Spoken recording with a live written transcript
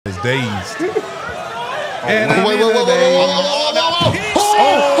dazed.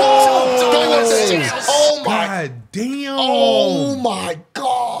 Oh my God damn. Oh my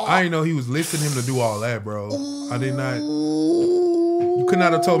God. I didn't know he was lifting him to do all that, bro. I did not. You could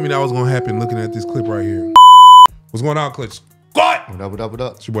not have told me that was going to happen looking at this clip right here. What's going on, Clutch? What? What up, what up, what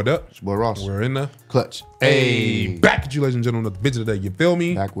up? It's your boy Duck. It's your boy Ross. We're in the Clutch. Hey, back at you, ladies and gentlemen, the bitch of the day. You feel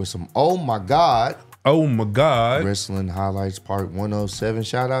me? Back with some oh my God. Oh my God. Wrestling highlights part 107.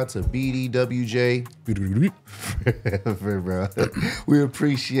 Shout out to BDWJ. Bro. We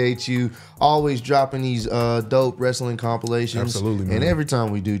appreciate you always dropping these dope wrestling compilations. Absolutely, man. And every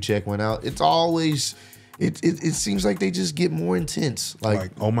time we do check one out, it's always it seems like they just get more intense.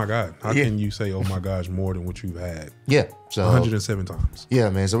 Like oh my God. How can you say oh my gosh more than what you've had? Yeah. So 107 times.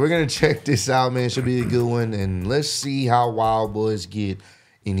 Yeah, man. So we're gonna check this out, man. It should be a good one. And let's see how wild boys get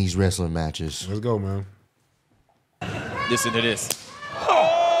in these wrestling matches. Let's go, man. Listen to this.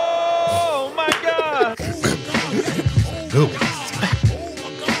 Oh my God. Good.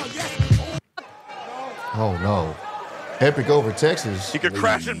 Oh no. Epic over Texas. You could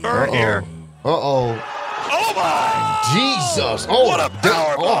crash and burn here. Oh my. Jesus. Oh, what a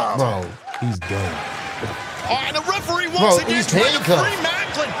power bomb. Bro. He's done. Oh, and the referee once again he's trying to free handcuffed.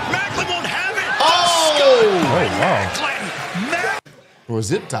 Macklin. Macklin won't have it. Oh wow. Or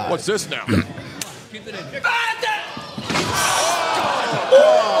zip tie. What's this now? Oh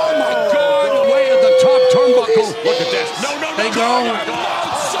my God! Way at the top turnbuckle. Look at this. No. They gone.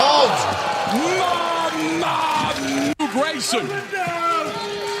 Grayson.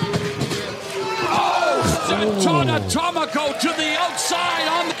 Senton Atomico to the outside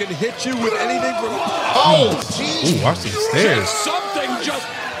on the. Can hit you with anything from. Oh, jeez. Ooh, watch these stairs. Something just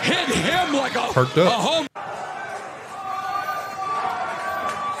hit him like a Perked up. home.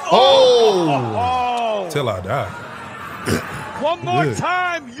 Oh. Till I die. One more Good.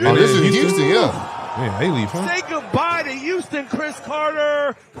 time. Oh, this is Houston, yeah. Man, they leave, huh? Say goodbye to Houston, Chris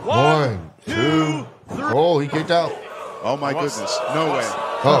Carter. 1, 2, 3. Oh, he kicked out. Oh my goodness. No way.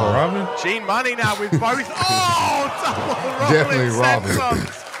 Oh, Robin? Gene Money now with both. Oh, double Definitely rolling Robin.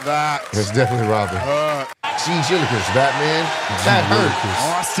 senton. That's definitely Robin. Gene Chillicus, Batman. That hurt.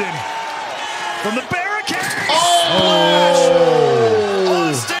 Austin from the barricade. Oh.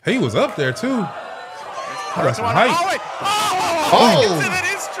 Austin. He was up there, too. That's some height. Oh, the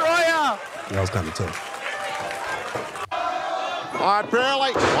destroyer. That was kind of tough.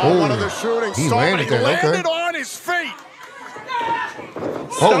 Barely. Oh, one of the shooting He stars. landed there, okay. Landed on his feet.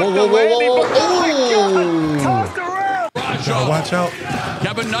 Oh. Tossed around. Gotta watch out.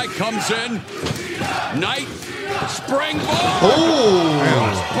 Kevin Knight comes in. Knight springboard. Oh.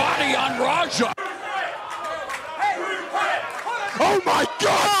 Body on Raja. Oh my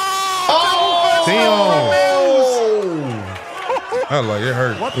God. Damn. I was like, it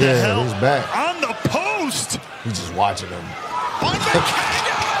hurt. What the Yeah, hell? he's back. On the post. He's just watching him. On the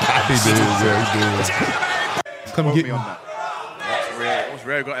cannon. He did, yeah, he did. Come get me. What's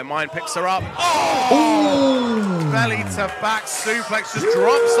Rio got in mind? Picks her up. Oh! Belly to back suplex. Just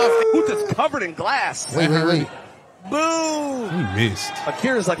drops off. Who's just covered in glass? Wait. Boom. He missed.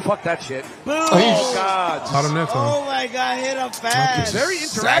 Akira's like, fuck that shit. Boom. he's- God. Caught him that time. Oh my God, hit him fast. Very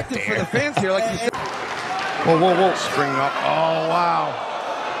interactive for the fans here, like you said. Whoa. Springing up. Oh, wow.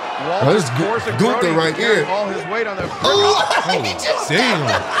 Oh, this is Gunther right here. All his weight on the. Oh, damn.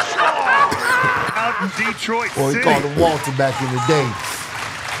 Out in Detroit Well, he City. called him Walter back in the day.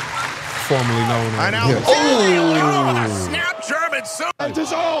 Formerly known as. Yeah. Oh. Snap German. So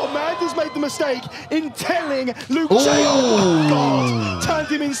Mantis made the mistake in telling Luke Jacobs. Oh, God. Turned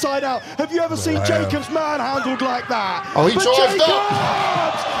him inside out. Have you ever seen Wow. Jacobs manhandled like that? Oh, he But charged up.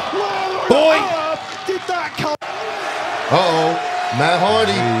 Jacobs, where Boy. on earth did that come? Uh-oh. Matt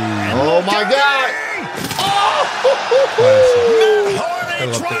Hardy. Oh, my God. I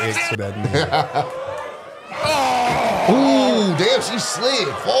love the X for that man. Ooh, damn, she slid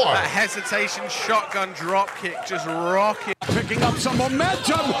far. that hesitation shotgun drop kick just rocking. Picking up some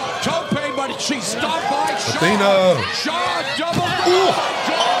momentum. Tope, but she's stopped by Athena. Shaw double.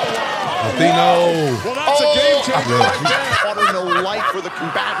 Athena. Well, that's a game changer right there. Water, no light for the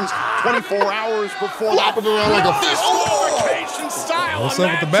combatants 24 hours before that. Flopping around like a fish. Vacation style. What's up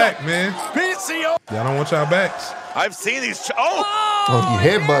with the back, man? PCO. Y'all don't want y'all backs. I've seen these. Oh, you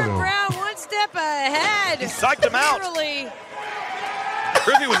headbutted him. Brown one step ahead. He psyched him out. Literally.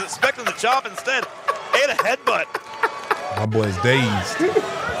 Griffey was expecting the chop instead. Ate a headbutt. My boy's dazed. Wait.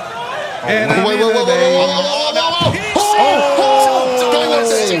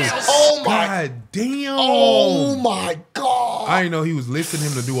 Oh, my. God damn. Oh, my God. I didn't know he was lifting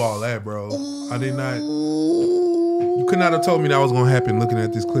him to do all that, bro. I did not. You could not have told me that was gonna happen looking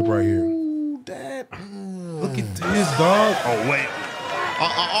at this clip right here. Look at this, dog. Oh, wait.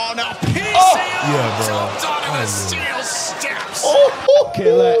 Now PC. Yeah, bro. Steel steps.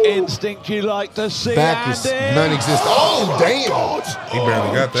 Killer instinct you like to see. Back is Andy. non-existent. Oh, damn. He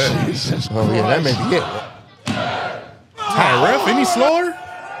barely got that. Jesus Oh, yeah, that may be it. Hi, ref. Any slower?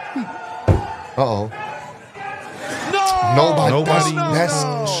 Uh-oh. No. Nobody. No.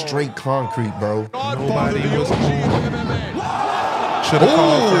 That's straight concrete, bro. Nobody was should have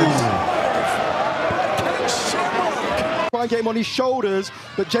called first. Try and get him on his shoulders,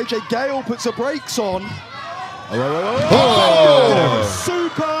 but JJ Gale puts the brakes on.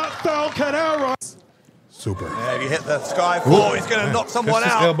 Super Falcon arrow. Super. Yeah, if you hit the sky floor, he's going to knock someone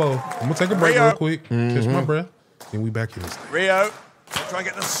Catch this out. elbow. I'm gonna take a break Rio. real quick. Catch my breath. Then we back in this thing. Rio, try and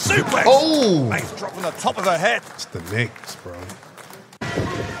get the suplex. Oh. Nice drop on the top of her head. It's the necks, bro.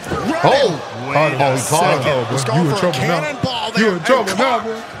 Oh. Wait He a caught second. him. Let's go You in for a trouble now. cannonball You there. in trouble now,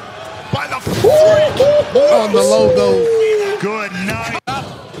 bro. By the On the logo. Good night.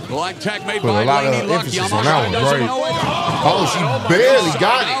 Line tag made Put a by lot of Lady Luck. emphasis on Yamaha that one, doesn't right? know it. Oh, she barely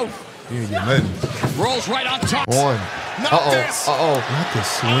got it. You ain't get nothing. Rolls right on top. One. Not Uh-oh. this. Uh-oh. Not the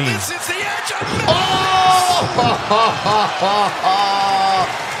swing. This is the edge of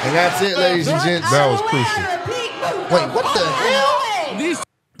And that's it, ladies and gents. That was crucial. Wait, what the hell?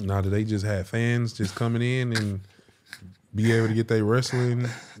 Now, do they just have fans just coming in and be able to get their wrestling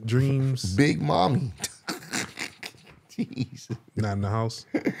dreams? Big mommy. Jeez. Not in the house.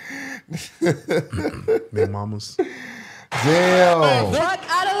 Big mamas. Damn. Fuck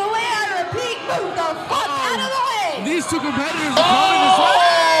out of the way, I repeat, move the fuck out of the way. These two competitors are coming this way.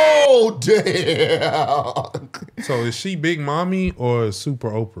 Oh, damn. So is she Big Mommy or Super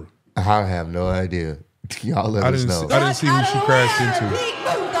Oprah? I have no idea. Y'all let us know. I didn't see who she crashed into.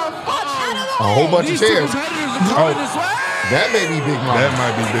 A whole bunch of These two chairs. competitors are coming this way. That may be Big Mama. That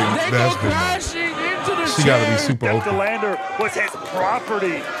might be Big. They That's go Big Mama. crashing into the She got to be chair. Super Oprah. Lander was his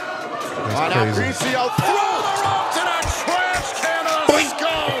property. That's crazy. PCO throws to the trash can of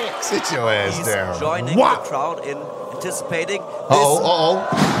skull. Sit your ass down. Joining Wow. the crowd in anticipating Uh-oh.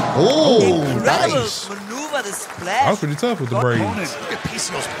 incredible Nice. maneuver, this I was splash. pretty tough with the braids. Look at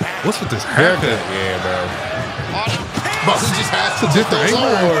PCO's back. What's with this haircut? Yeah, bro. But he just has to Different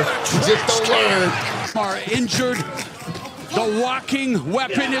angle or? Just don't learn. Are injured. The walking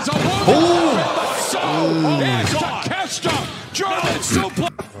weapon is a woman. So it's Takeshita. German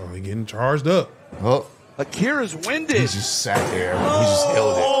suplex. Oh, he getting charged up. Oh, Akira's winded. he just sat there. He just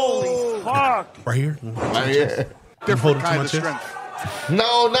held it. Holy fuck. Right here. Right here. Hold it to my chest.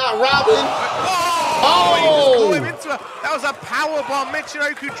 No, not Robin. Caught him into that was a powerbomb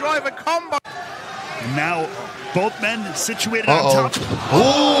Michinoku driver combo. Now, both men situated on top.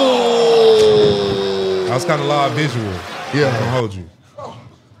 Ooh. That was kind of live visual. Yeah. I'm gonna hold you.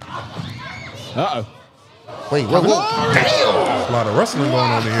 Uh-oh. Wait, what? Damn. There's a lot of wrestling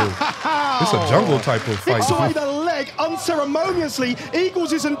going on in here. It's a jungle type of fight. Hits away the leg unceremoniously.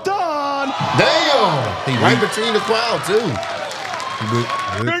 Eagles isn't done. Damn. He Right weak. between the crowd, too. Good.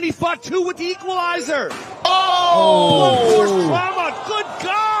 Ernie fought two with the equalizer. Oh. Trauma. Good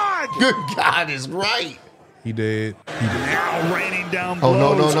God. Good God is right. He dead. Now raining down Oh,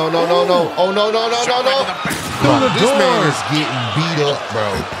 blows. no. Oh, no. Bro, this man is getting beat up,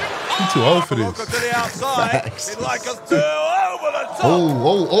 bro. He too old for Welcome this. to the outside. Facts. He'd like us to over the top. Oh.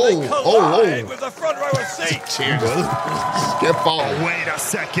 Collide with the front row of seats. Get falling. Wait a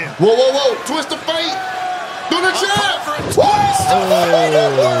second. Whoa. Twist of fate. Do the chair. Trapped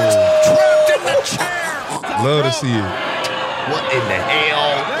in the chair. Love to see it. What in the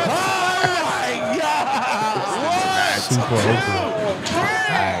hell? Super Oprah.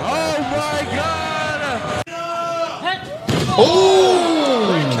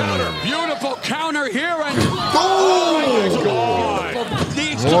 Oh. Beautiful counter here and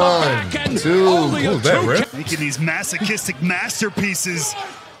needs to the One, back end. two. Only a What was that, two ref? Making these masochistic masterpieces.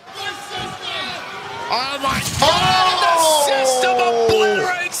 Oh my God! The system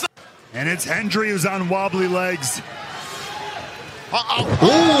obliterates. And it's Hendry who's on wobbly legs. Ooh.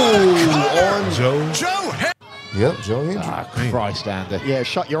 On Joe. Yep, Joe Hendry. Christ, Andy. Yeah,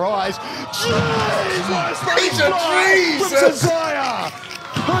 shut your eyes. Jesus! He's a From Jesus. Cesaya.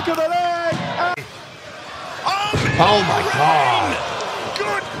 Look at the leg. Oh my God.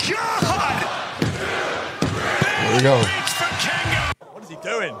 Good God! Here we go. What is he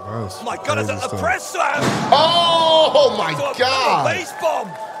doing? That's Oh my God, it's at crazy the stuff. press slam. Oh my To a God. base bomb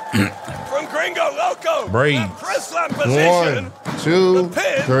from Gringo Loco. Braids. That press slam position. 1, 2, The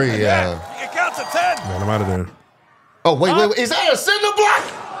pin. 3. Yeah. You can count to 10. Man, I'm out of there. Oh wait. Is that a cinder block?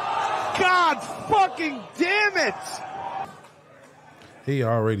 God fucking damn it. He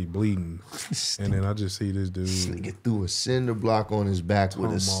already bleeding. And then I just see this dude. Nigga threw a cinder block on his back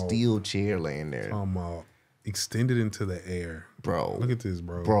with a steel chair laying there. Extended into the air. Bro. Look at this,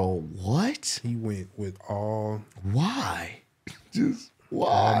 bro. Bro, what? He went with all. Why? Just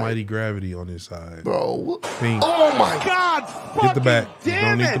why? Almighty gravity on his side. Bro. Pink. Oh my God. Get the back.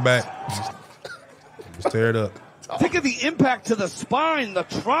 Damn Don't it. need the back. Just tear it up. Think of the impact to the spine, the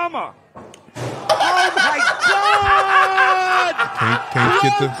trauma. Oh my God!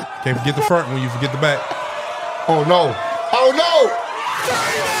 Can't forget the front when you forget the back. Oh no! Oh no!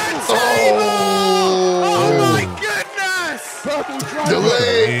 Oh my goodness!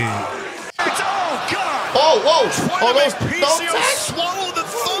 Delay! Oh God! Oh whoa! Oh those PCO swallowed the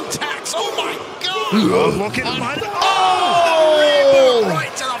thumbtacks. Oh my God! Look at my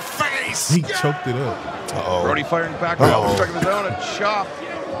right to the face. He choked it up. Brody firing back. Strike of his own. A chop.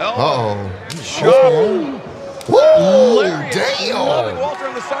 Chop. Woo! Damn! Walter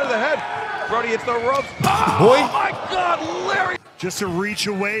on the side of the head. Brody hits the ropes. Boy. Oh my God, Larry! Just a reach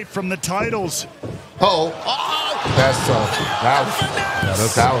away from the titles. That's tough. That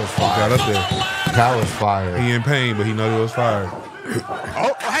was fire. Got up there. That was fire. He in pain, but he know he was fired. You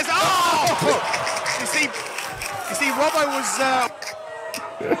see, Robbo was.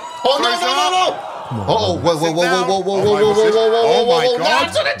 Oh no! Oh, whoa! Oh my God!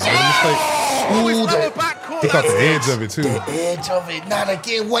 To the chest! He caught the edge of it too. The edge of it. Not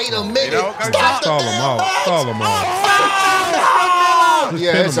again. Wait a minute. Stall him out. Stall him out.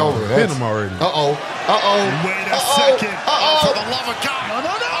 Yeah, it's over. Pin him already. Wait a second. For the love of God.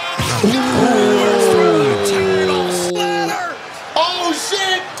 Oh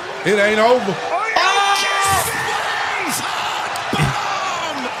shit! It ain't over.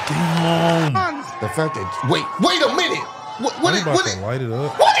 The fact that wait a minute. What He about to light it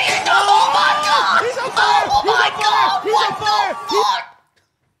up. What are you doing? Oh my God! He's on fire! Oh my God! What the fuck?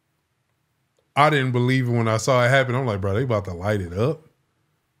 I didn't believe it when I saw it happen. I'm like, bro, they about to light it up.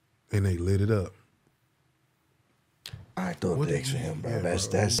 And they lit it up. I throw up dicks for him, bro.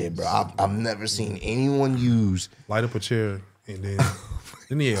 That's it, bro. I've never seen anyone use light up a chair and then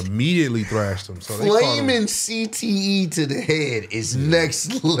he immediately thrashed him. So flaming CTE to the head is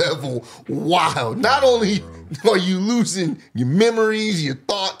next level wild. Not only are you losing your memories, your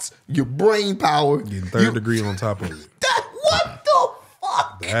thoughts, your brain power, getting third degree on top of it. What the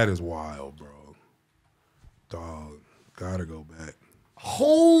fuck? That is wild, bro. Dog, gotta go back.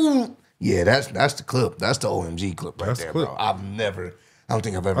 Yeah, that's the clip. That's the OMG clip right there, bro. I don't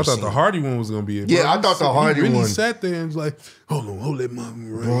think I've ever seen. I thought the Hardy one was gonna be it. Yeah, I thought the Hardy one. He really sat there and was like, hold that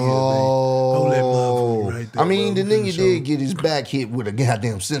motherfucker right bro. here, hold that motherfucker right there. I mean, the nigga did get his back hit with a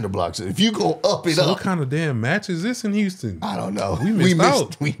goddamn cinder block. So if you go up it up. What kind of damn match is this in Houston? I don't know. We missed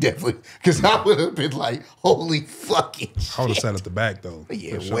out. We definitely, because I would have been like, holy fucking shit. I would have sat at the back though.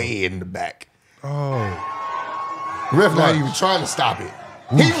 Yeah, way in the back. Oh. Ref not even trying to stop it.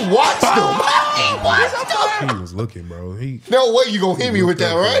 He watched him. He watched him. He was looking, bro. No way you gonna hit me with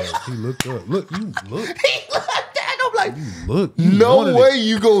that, right? He looked up. Look, you look. He looked at him like, you look. No way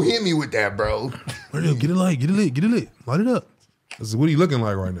you gonna hit me with that, bro. Get it lit. Light it up. This is what he looking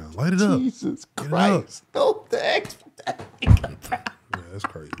like right now. Light it up. Jesus Christ. No thanks for that. Yeah, that's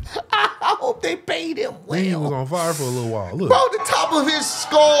crazy. I hope they paid him well. He was on fire for a little while. Look. Bro, the top of his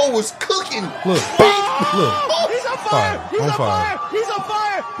skull was cooking. Look. Look. He's on fire. He's on fire. He's on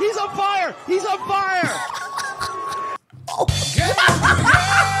fire. He's on fire. He's on fire.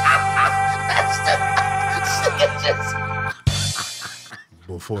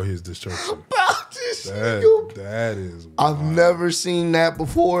 Before his destruction. That is wild. I've never seen that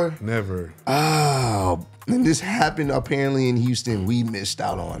before. Never. Oh, and this happened apparently in Houston. We missed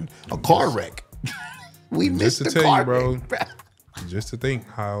out on a car wreck. We missed the car wreck, bro. Just to think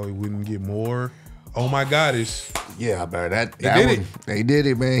how it wouldn't get more. Oh my God-ish. Yeah, bro. They did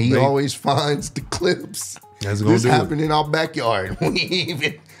it, man. He always finds the clips. This happened in our backyard.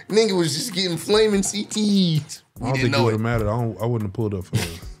 Nigga was just getting flaming CTEs. I don't think it would have mattered. I wouldn't have pulled up for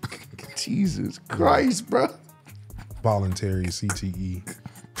him. Jesus Christ, bro. Voluntary CTE.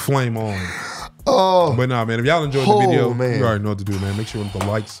 Flame on. Oh. But nah, man, if y'all enjoyed the video, man. you already know what to do, man. Make sure to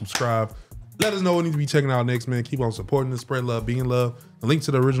like, subscribe. Let us know what we need to be checking out next, man. Keep on supporting us, spread love, being love. The link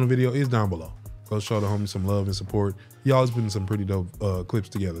to the original video is down below. Go show the homies some love and support. He always putting some pretty dope clips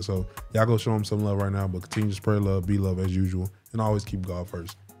together. So y'all go show him some love right now, but continue to spread love, be love as usual, and always keep God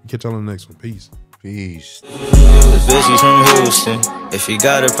first. Catch y'all on the next one. Peace. Peace. The bitch, she's from Houston. If you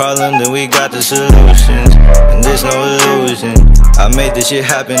got a problem, then we got the solutions. And there's no illusion. I made this shit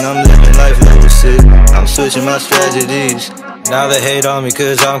happen, I'm living life lucid. I'm switching my strategies. Now they hate on me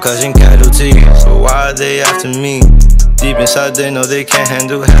cause I'm causing casualties. So why are they after me? Deep inside they know they can't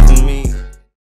handle half of me.